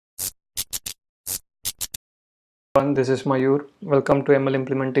everyone, this is Mayur. Welcome to ML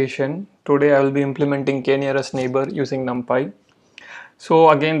implementation. Today I will be implementing k-nearest neighbor using NumPy. So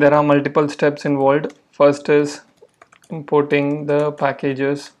again there are multiple steps involved. First is importing the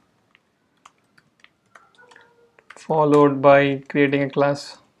packages, followed by creating a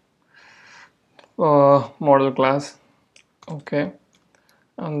class, model class. Okay,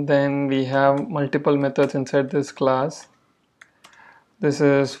 and then we have multiple methods inside this class. This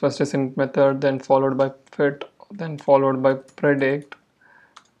is first is int method, then followed by fit, then followed by predict,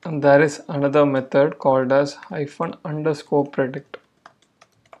 and there is another method called as _predict.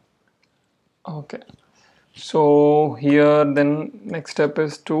 Okay, so here then next step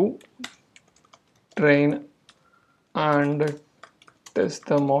is to train and test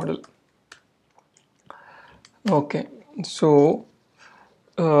the model. Okay, so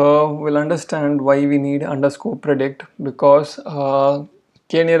we'll understand why we need _predict, because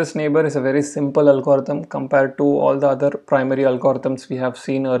k-nearest neighbor is a very simple algorithm compared to all the other primary algorithms we have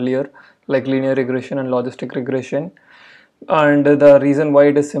seen earlier, like linear regression and logistic regression. And the reason why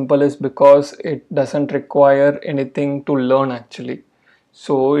it is simple is because it doesn't require anything to learn actually.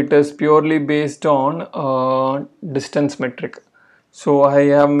 So it is purely based on distance metric. So I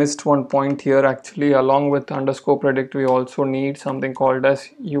have missed one point here actually. Along with _predict, we also need something called as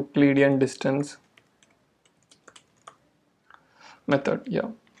Euclidean distance method.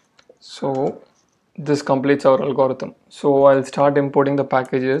 Yeah, so this completes our algorithm. So I'll start importing the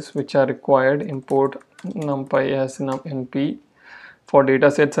packages which are required. Import NumPy as np. For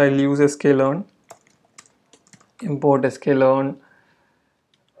datasets I'll use sklearn. Import sklearn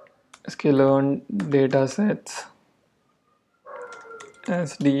datasets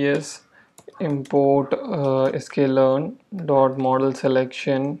sds. Import sklearn dot model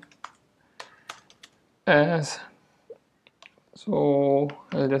selection as. So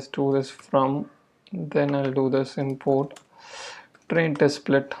I'll just do this from, then I'll do this import train test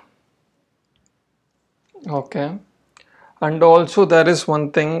split. Okay, and also there is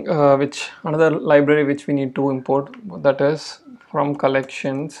one thing another library which we need to import, that is from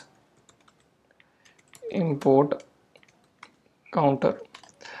collections import counter.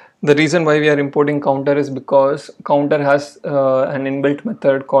 The reason why we are importing counter is because counter has an inbuilt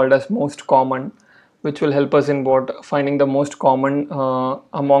method called as most common, which will help us in finding the most common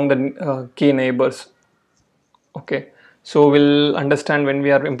among the k neighbors. Okay, so we'll understand when we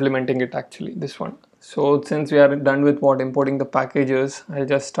are implementing it actually, this one. So since we are done with importing the packages, I'll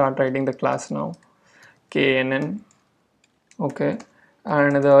just start writing the class now, knn. Okay,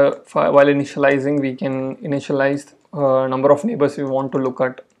 and while initializing, we can initialize number of neighbors we want to look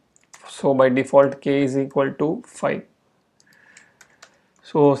at. So by default k is equal to 5.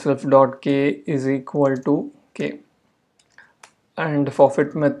 So self.k is equal to k, and for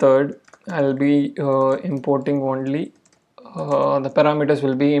fit method I'll be importing only the parameters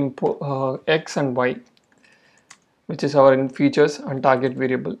will be x and y, which is our features and target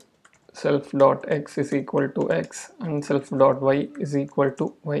variable. Self.x is equal to x and self.y is equal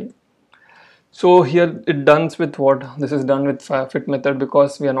to y. So here it done with what? This is done with fit method,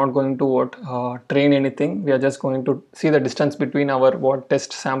 because we are not going to train anything. We are just going to see the distance between our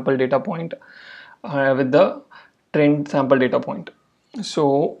test sample data point with the trained sample data point.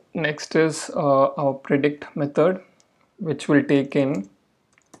 So next is our predict method, which will take in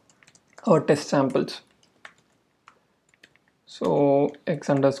our test samples. So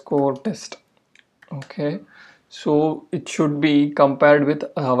x_test. Okay, so it should be compared with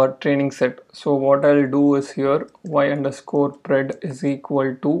our training set. So what I'll do is here y_pred is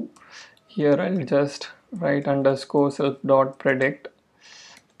equal to, here I'll just write _self.predict.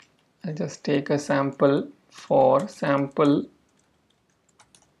 I just take a sample for sample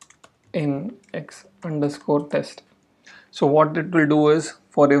in x_test. So what it will do is,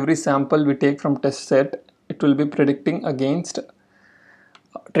 for every sample we take from test set, it will be predicting against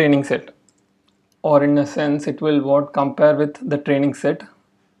training set, or in a sense it will compare with the training set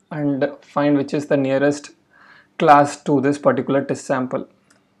and find which is the nearest class to this particular test sample.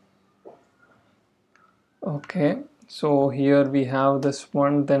 Okay, so here we have this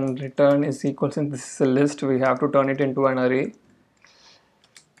one, then return is equal, since this is a list we have to turn it into an array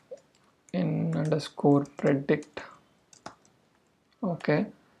in _predict. Okay,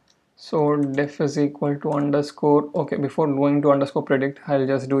 so def is equal to underscore. Okay, before going to _predict, I'll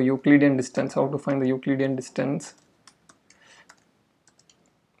just do Euclidean distance. How to find the Euclidean distance?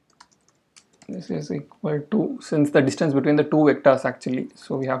 This is equal to, since the distance between the two vectors actually,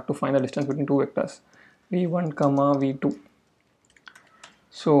 so we have to find the distance between two vectors, v1 comma v2.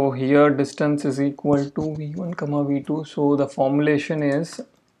 So here distance is equal to v1 comma v2. So the formulation is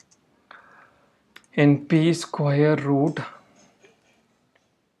np square root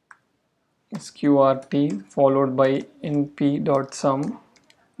sqrt followed by np dot sum.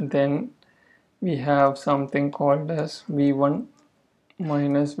 Then we have something called as v1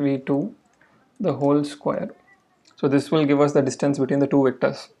 minus v2 the whole square. So this will give us the distance between the two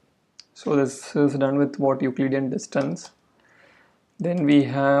vectors. So this is done with what Euclidean distance. Then we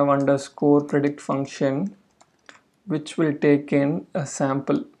have underscore predict function which will take in a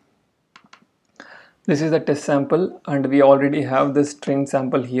sample. This is the test sample and we already have this train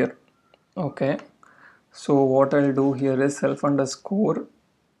sample here. Okay, so what I'll do here is self underscore,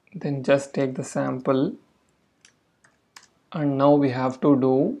 then just take the sample, and now we have to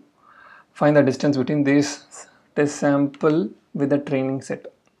do find the distance between this test sample with the training set.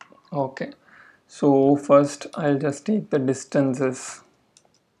 Okay, so first I'll just take the distances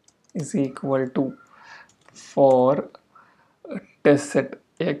is equal to for test set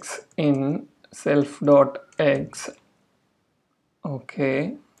x in self dot x.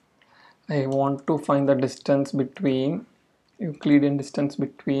 Okay, I want to find the distance between Euclidean distance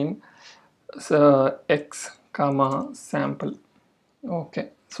between x comma sample. Okay,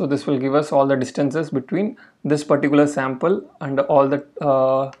 so this will give us all the distances between this particular sample and all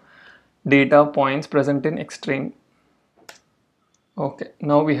the data points present in x train. Okay,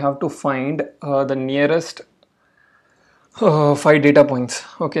 now we have to find the nearest 5 data points.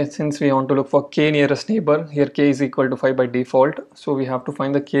 Okay, since we want to look for k nearest neighbor, here k is equal to 5 by default, so we have to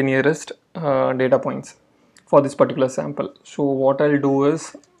find the k nearest data points for this particular sample. So what I'll do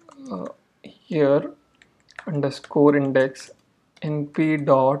is here underscore index np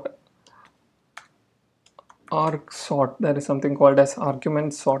dot arg sort, there is something called as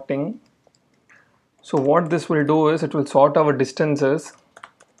argument sorting. So what this will do is it will sort our distances,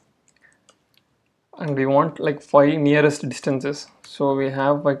 and we want like 5 nearest distances. So we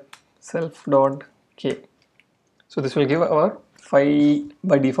have like self dot k. So this will give our 5,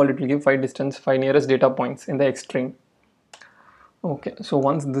 by default it will give 5 distance, 5 nearest data points in the x string. Okay, so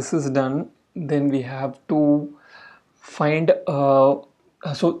once this is done, then we have to find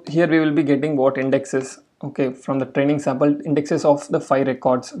so here we will be getting what indexes, okay, from the training sample, indexes of the 5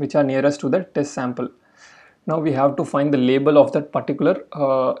 records which are nearest to the test sample. Now we have to find the label of that particular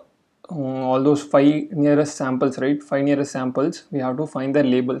all those 5 nearest samples, right? 5 nearest samples, we have to find their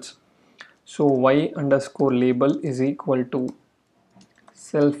labels. So y underscore label is equal to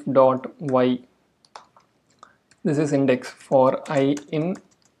self dot y. This is index for I in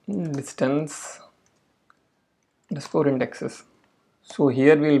distance underscore indexes. So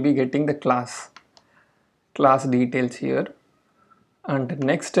here we will be getting the class details here, and the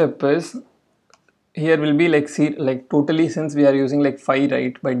next step is here will be like see like totally, since we are using like 5,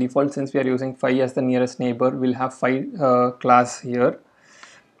 right? By default, since we are using 5 as the nearest neighbor, we'll have 5 class here.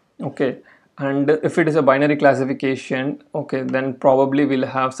 Okay, and if it is a binary classification, okay, then probably we'll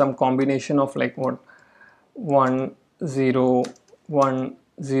have some combination of like what 1 0 1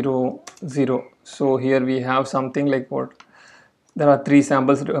 0 0. So here we have something like what, there are 3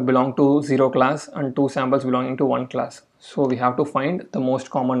 samples belong to 0 class and 2 samples belonging to 1 class. So we have to find the most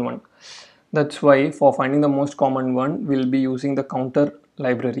common one. That's why for finding the most common one, we'll be using the counter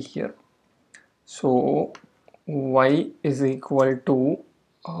library here. So y is equal to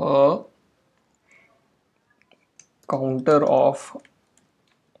a counter of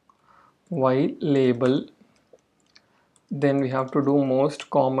y label. Then we have to do most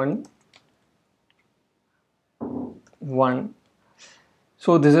common one.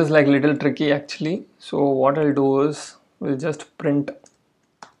 So this is like little tricky actually. So what I'll do is we'll just print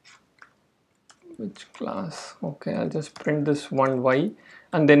which class. Okay, I'll just print this one y,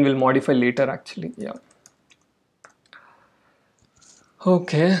 and then we'll modify later actually. Yeah.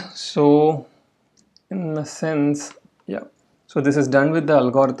 Okay, so in a sense, yeah, so this is done with the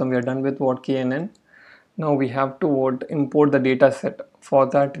algorithm. We are done with what knn. Now we have to what, import the data set. For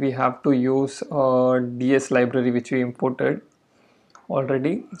that we have to use ds library which we imported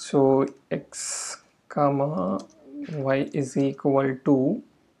already. So x comma y is equal to,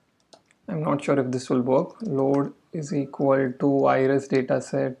 I'm not sure if this will work, load is equal to iris data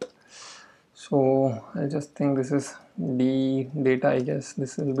set. So I just think this is d data, I guess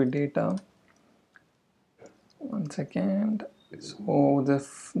this will be data. One second. So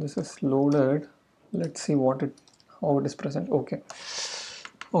this is loaded. Let's see what it, how it is present.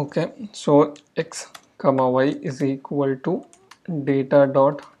 Okay, so x comma y is equal to data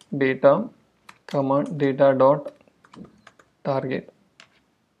dot data comma data dot target.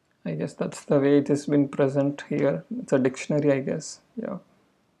 I guess that's the way it has been present here. It's a dictionary, I guess.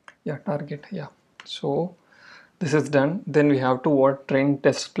 Yeah, target. Yeah, so this is done. Then we have to what, train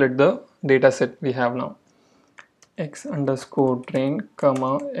test split the data set we have now. X underscore train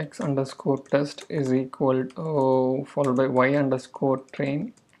comma X underscore test is equal to followed by Y underscore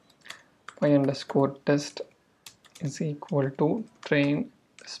train, Y underscore test is equal to train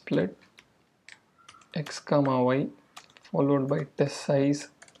split X comma Y followed by test size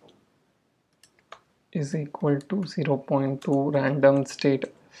is equal to 0.2 random state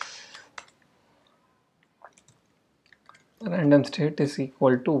is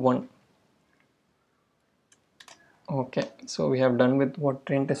equal to 1. Okay, so we have done with what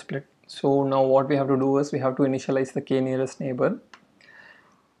train test split. So now what we have to do is we have to initialize the k nearest neighbor.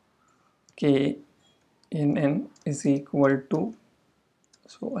 K in n is equal to,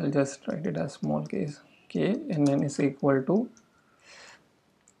 so I'll just write it as small case, k in n is equal to,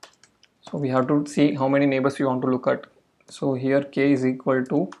 so we have to see how many neighbors we want to look at. So here k is equal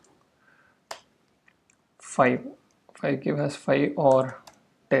to 5 give us 5 or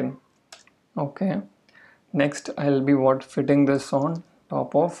 10. Okay, next I'll be fitting this on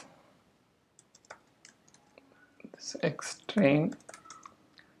top of this X train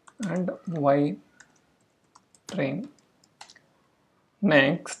and Y train.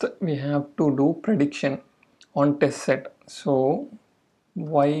 Next we have to do prediction on test set. So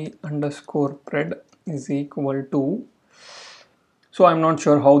Y underscore pred is equal to, so I'm not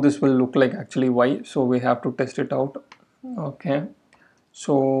sure how this will look like actually Y, so we have to test it out. Okay,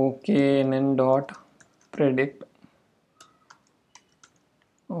 so knn dot predict.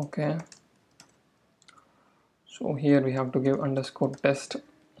 Okay, so here we have to give underscore test.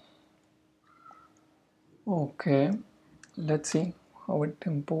 Okay, let's see how it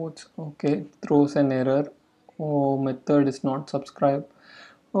imports. Okay, throws an error. Oh, method is not subscribed.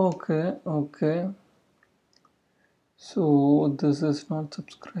 Okay, so this is not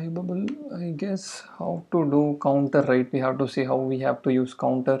subscribable. I guess how to do counter, right? We have to see how we have to use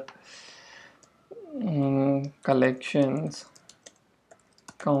counter. Collections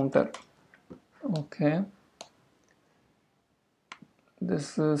counter. Okay,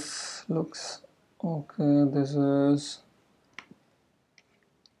 this is looks okay. This is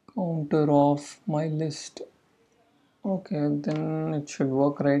counter of my list. Okay, then it should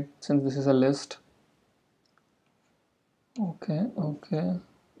work, right, since this is a list. Okay,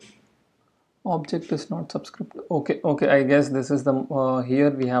 object is not subscriptable. Okay, I guess this is the here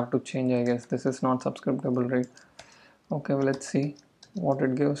we have to change. I guess this is not subscriptable, right? Okay, well, let's see what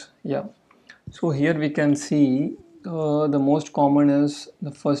it gives. Yeah, so here we can see the most common is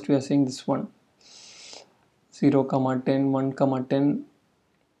the first we are seeing this one, 0, 10, 1, 10.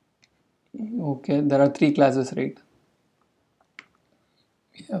 Okay, there are 3 classes, right?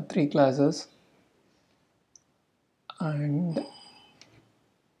 We have 3 classes, and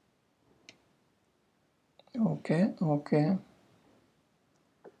okay,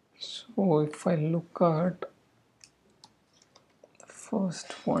 so if I look at the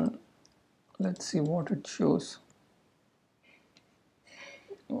first one, let's see what it shows.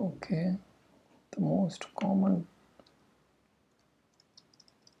 Okay, the most common.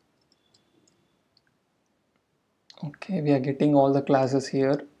 Okay, we are getting all the classes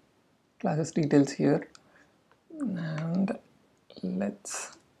here, classes details here, and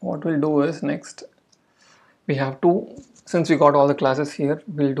what we'll do is next we have to, since we got all the classes here,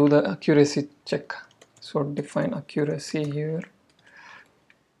 we'll do the accuracy check. So define accuracy here,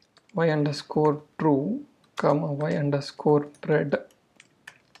 y underscore true comma y underscore pred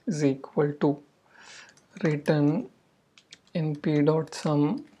is equal to return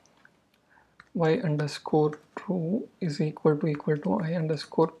np.sum y underscore true is equal to I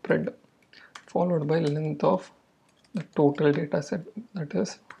underscore pred followed by length of the total data set, that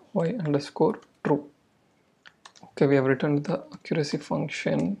is y underscore true. Okay, we have written the accuracy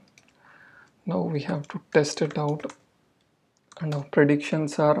function. Now we have to test it out, and our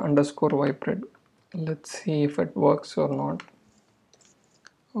predictions are underscore y pred. Let's see if it works or not.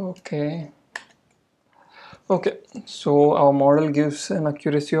 Okay, so our model gives an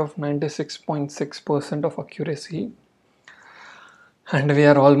accuracy of 96.6% of accuracy, and we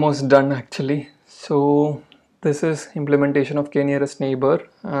are almost done actually. So this is implementation of k-nearest neighbor,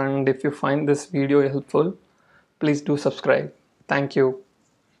 and if you find this video helpful, please do subscribe. Thank you.